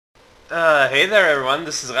Hey there everyone,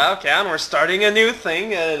 this is Rauka and we're starting a new thing.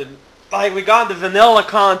 We got the vanilla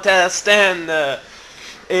contest and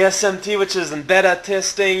ASMT, which is in beta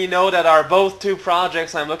testing, that are both two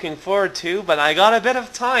projects I'm looking forward to, but I got a bit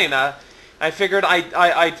of time. I figured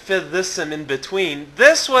I'd fit this in between.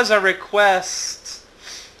 This was a request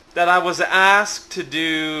that I was asked to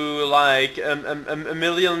do like a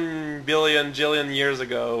million, billion, jillion years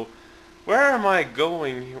ago. Where am I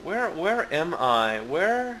going? Where am I?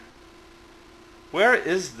 Where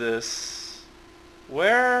is this?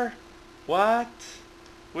 Where? What?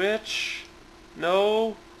 Which?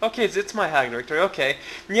 No? Okay, it's my hag directory, okay.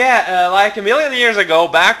 Yeah, like a million years ago,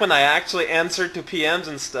 back when I actually answered to PMs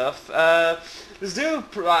and stuff, this dude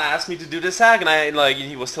asked me to do this hag, and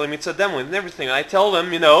he was telling me it's a demo and everything, and I told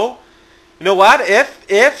him, you know what,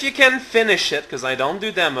 if you can finish it, because I don't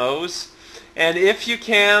do demos, and if you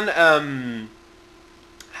can,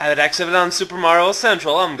 have it exhibited on Super Mario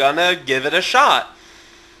Central, I'm gonna give it a shot.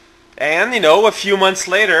 And, a few months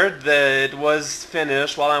later, it was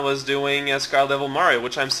finished while I was doing Scarlet Devil Mario,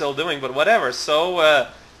 which I'm still doing, but whatever. So,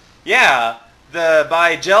 yeah,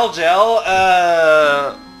 by Gel,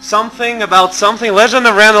 something about something, Legend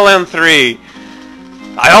of Randorland 3.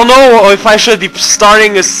 I don't know if I should be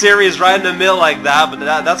starting a series right in the middle like that, but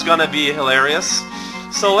that's gonna be hilarious.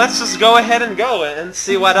 So let's just go ahead and go and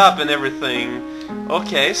see what up and everything.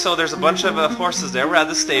 Okay, so there's a bunch of horses there. We're at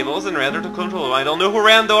the stables and Randor to control them. I don't know who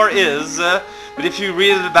Randor is, but if you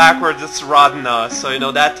read it backwards, it's Rodna,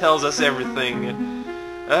 so that tells us everything.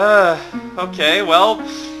 Okay, well,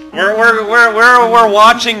 we're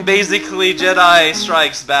watching basically Jedi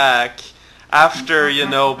Strikes Back after,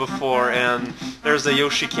 before, and there's a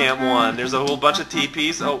Yoshi Camp 1. There's a whole bunch of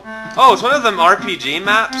TPs. Oh, it's one of them RPG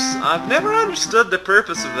maps? I've never understood the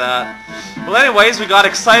purpose of that. Well, anyways, we got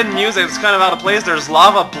exciting music. It's kind of out of place. There's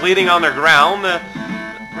lava bleeding on the ground.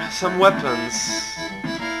 Some weapons.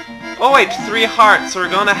 Oh, wait, 3 hearts. So we're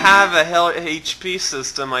gonna have a HP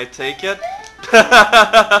system, I take it.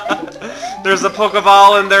 There's a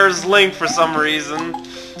Pokeball and there's Link for some reason.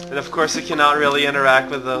 And of course you cannot really interact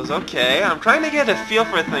with those. Okay, I'm trying to get a feel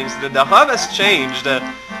for things. The hub has changed. The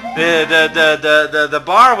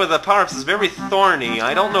bar with the power-ups is very thorny.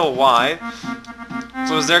 I don't know why.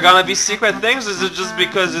 So is there gonna be secret things? Or is it just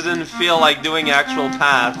because it didn't feel like doing actual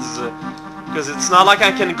paths? Because it's not like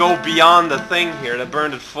I can go beyond the thing here, the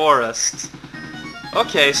burned forest.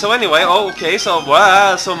 Okay, so anyway, so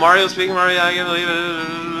Mario speaking Mario, I can believe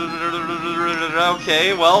it.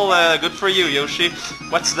 Okay, well, good for you, Yoshi.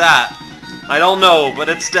 What's that? I don't know, but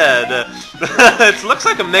it's dead. It looks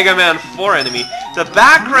like a Mega Man 4 enemy. The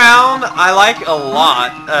background I like a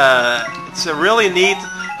lot. It's a really neat,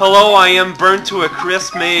 hello, I am burnt to a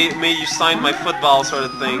crisp, may you sign my football sort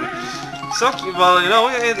of thing. So, well,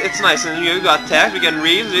 it's nice. And you got text, we can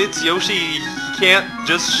read, it's Yoshi, you can't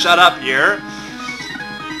just shut up here.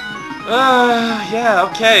 Yeah,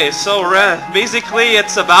 okay, so basically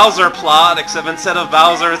it's a Bowser plot, except instead of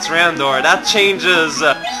Bowser it's Randor. That changes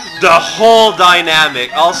the whole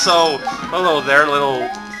dynamic. Also, hello there, little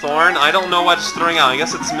thorn. I don't know what's throwing out. I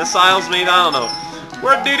guess it's missiles, maybe? I don't know.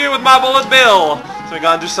 What do you do with my bullet bill? So we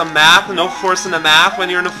gotta do some math. No force in the math when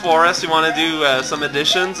you're in the forest. You wanna do some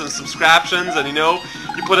additions and subtractions, and you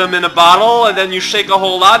put them in a bottle, and then you shake a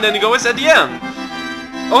whole lot, and then you go, it's at the end.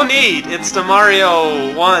 Oh, neat! It's the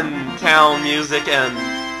Mario 1 town music and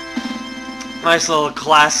nice little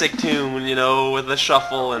classic tune, with the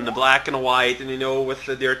shuffle and the black and white, and with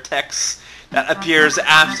their text that appears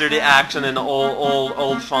after the action in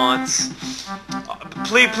old fonts.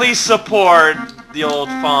 Please support the old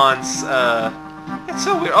fonts. It's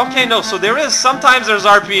so weird. Okay, no, so sometimes there's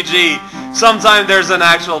RPG, sometimes there's an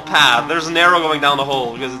actual path. There's an arrow going down the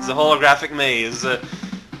hole because it's a holographic maze.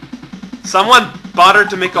 Someone bothered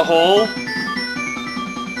to make a hole.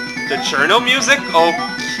 The Cherno music?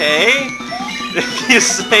 Okay. If you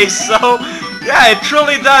say so. Yeah, it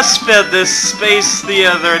truly does fit this space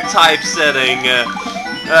theater type setting.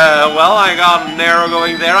 Well, I got an arrow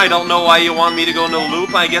going there. I don't know why you want me to go in a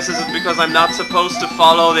loop. I guess it's because I'm not supposed to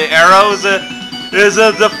follow the arrows. Is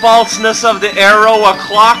the falseness of the arrow a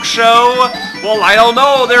clock show? Well, I don't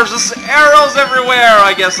know. There's just arrows everywhere.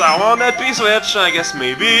 I guess I want that P-switch. I guess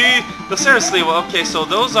maybe. But seriously, well, okay, so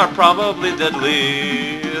those are probably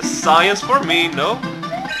deadly. Science for me, no?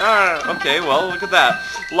 Okay, well, look at that.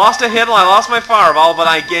 Lost a hit, I lost my fireball, but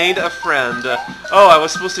I gained a friend. Oh, I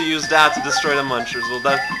was supposed to use that to destroy the munchers. Well,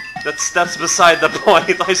 that's beside the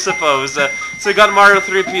point, I suppose. So we got Mario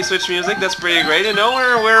 3 P-switch music, that's pretty great.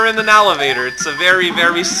 We're in an elevator. It's a very,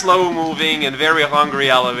 very slow-moving and very hungry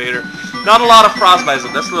elevator. Not a lot of frostbites,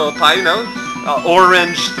 that's a little pie,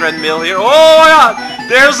 orange threadmill here. Oh my god!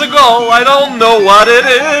 There's a goal, I don't know what it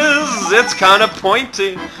is. It's kind of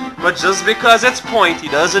pointy. But just because it's pointy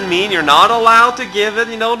doesn't mean you're not allowed to give it,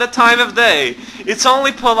 the time of day. It's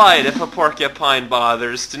only polite if a porcupine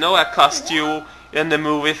bothers to, accost you in the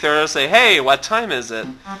movie theater, say, hey, what time is it?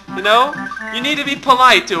 You need to be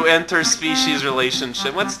polite to interspecies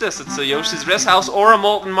relationship. What's this? It's a Yoshi's Rest House or a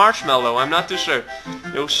molten marshmallow. I'm not too sure.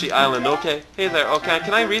 Yoshi Island, okay. Hey there, okay,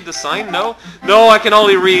 can I read the sign? No? No, I can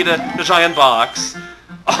only read the giant box.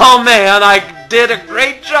 Oh man, I did a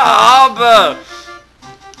great job!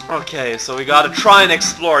 Okay, so we gotta try and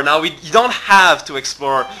explore. Now, you don't have to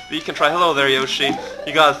explore, but you can try. Hello there, Yoshi.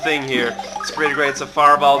 You got a thing here. It's pretty great. It's a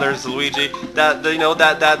fireball. There's Luigi. That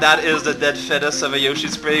is the dead fetus of a Yoshi.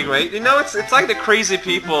 It's pretty great. It's like the crazy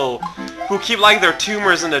people who keep like their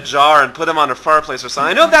tumors in a jar and put them on a fireplace or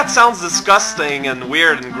something. I know that sounds disgusting and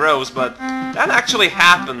weird and gross, but that actually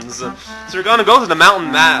happens. So you're gonna go to the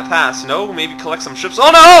mountain pass, maybe collect some ships.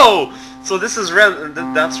 Oh no! So this is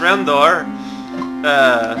that's Randor.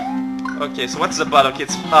 Okay, so what's the button? Okay,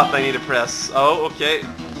 it's up, I need to press. Oh, okay.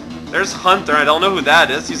 There's Hunter, I don't know who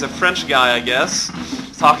that is. He's a French guy, I guess.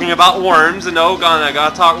 He's talking about worms, I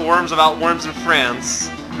gotta talk about worms in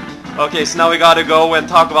France. Okay, so now we gotta go and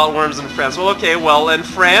talk about worms in France. Well, okay, well, in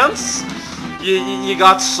France, you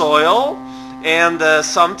got soil, and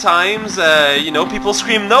sometimes, people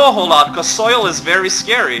scream no a whole lot, because soil is very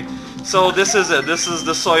scary. So this is it, this is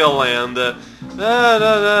the soil land.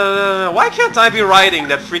 Why can't I be riding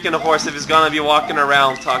that freaking horse if he's gonna be walking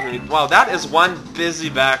around talking to me? Wow, that is one busy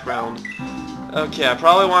background. Okay, I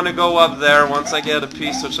probably want to go up there once I get a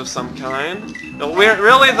P-switch of some kind. No,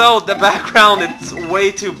 really though, the background, it's way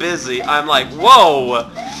too busy. I'm like, whoa!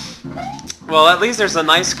 Well, at least there's a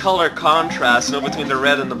nice color contrast, between the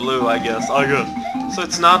red and the blue, I guess. Oh, good. So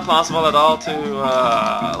it's not possible at all to,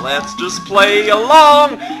 let's just play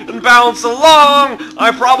along and bounce along.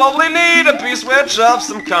 I probably need a P-switch of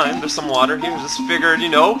some kind. There's some water here, just figured,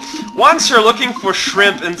 once you're looking for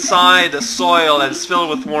shrimp inside the soil that's filled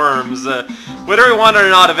with worms, whether you want it or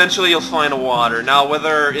not, eventually you'll find water. Now,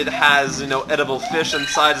 whether it has, edible fish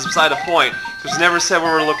inside is beside the point, because never said we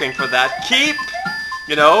were looking for that. Keep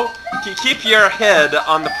your head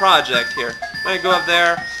on the project here. Might go up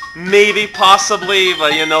there. Maybe, possibly,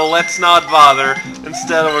 but let's not bother.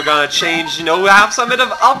 Instead, we're gonna change, we have some bit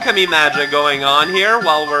of alchemy magic going on here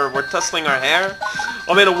while we're tussling our hair.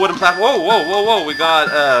 I mean, a wooden platform. Whoa, we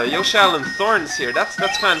got Yoshi Island thorns here. That's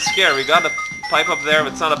kind of scary. We got a pipe up there,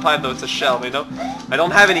 but it's not a pipe though, it's a shell, I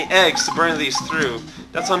don't have any eggs to burn these through.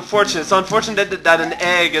 That's unfortunate. It's unfortunate that an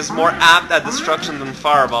egg is more apt at destruction than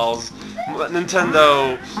fireballs.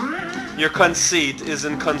 Nintendo, your conceit is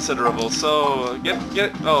inconsiderable, so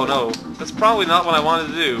oh no, that's probably not what I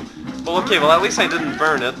wanted to do. Well, okay, well at least I didn't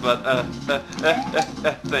burn it, but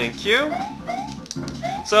thank you.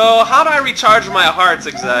 So how do I recharge my hearts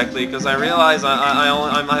exactly? Because I realize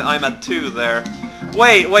I'm at 2 there.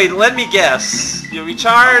 Wait, let me guess. You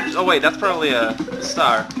recharge? Oh wait, that's probably a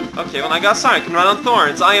star. Okay, well I got star. I can run on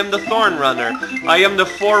thorns. I am the thorn runner. I am the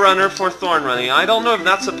forerunner for thorn running. I don't know if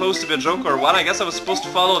that's supposed to be a joke or what. I guess I was supposed to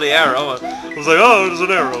follow the arrow. I was like, oh, there's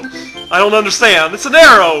an arrow. I don't understand. It's an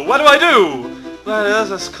arrow. What do I do?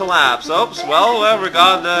 Let's collapse. Oops, well, we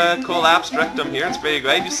got the collapsed rectum here. It's pretty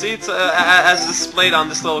great. You see, it's as displayed on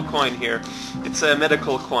this little coin here. It's a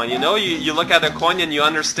medical coin. You look at a coin and you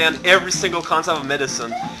understand every single concept of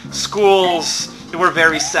medicine. Schools, they were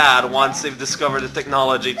very sad once they've discovered the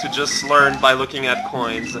technology to just learn by looking at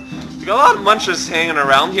coins. You got a lot of munchers hanging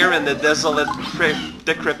around here in the desolate,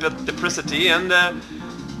 decrepit deprecity, and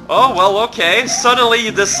oh, well, okay. Suddenly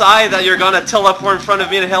you decide that you're gonna teleport in front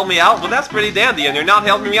of me and help me out. Well, that's pretty dandy, and you're not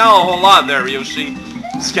helping me out a whole lot there, Yoshi.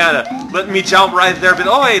 Just kinda let me jump right there, but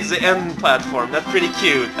oh, hey, it's the end platform. That's pretty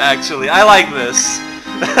cute, actually. I like this.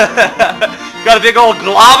 Got a big old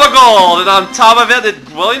glob of gold, and on top of it,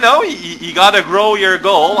 well, you gotta grow your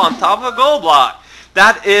gold on top of a gold block.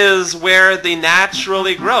 That is where they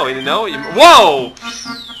naturally grow, Whoa!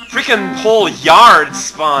 Freaking whole yard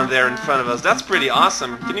spawned there in front of us. That's pretty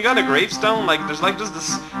awesome. Can you go to gravestone? There's just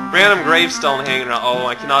this random gravestone hanging around. Oh,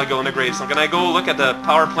 I cannot go in the gravestone. Can I go look at the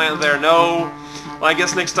power plant there? No. Well, I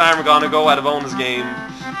guess next time we're gonna go at a bonus game.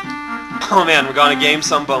 Oh man, we're gonna game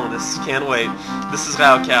some bonus. Can't wait. This is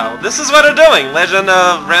Rao Cow. This is what they're doing. Legend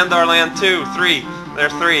of Randorland 2, 3. They're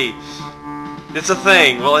 3. It's a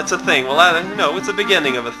thing. Well, it's a thing. Well, it's a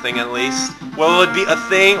beginning of a thing at least. Will it be a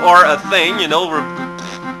thing or a thing?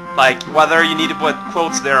 Whether you need to put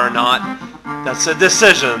quotes there or not, that's a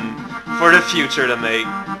decision for the future to make.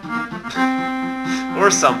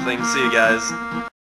 Or something. See you guys.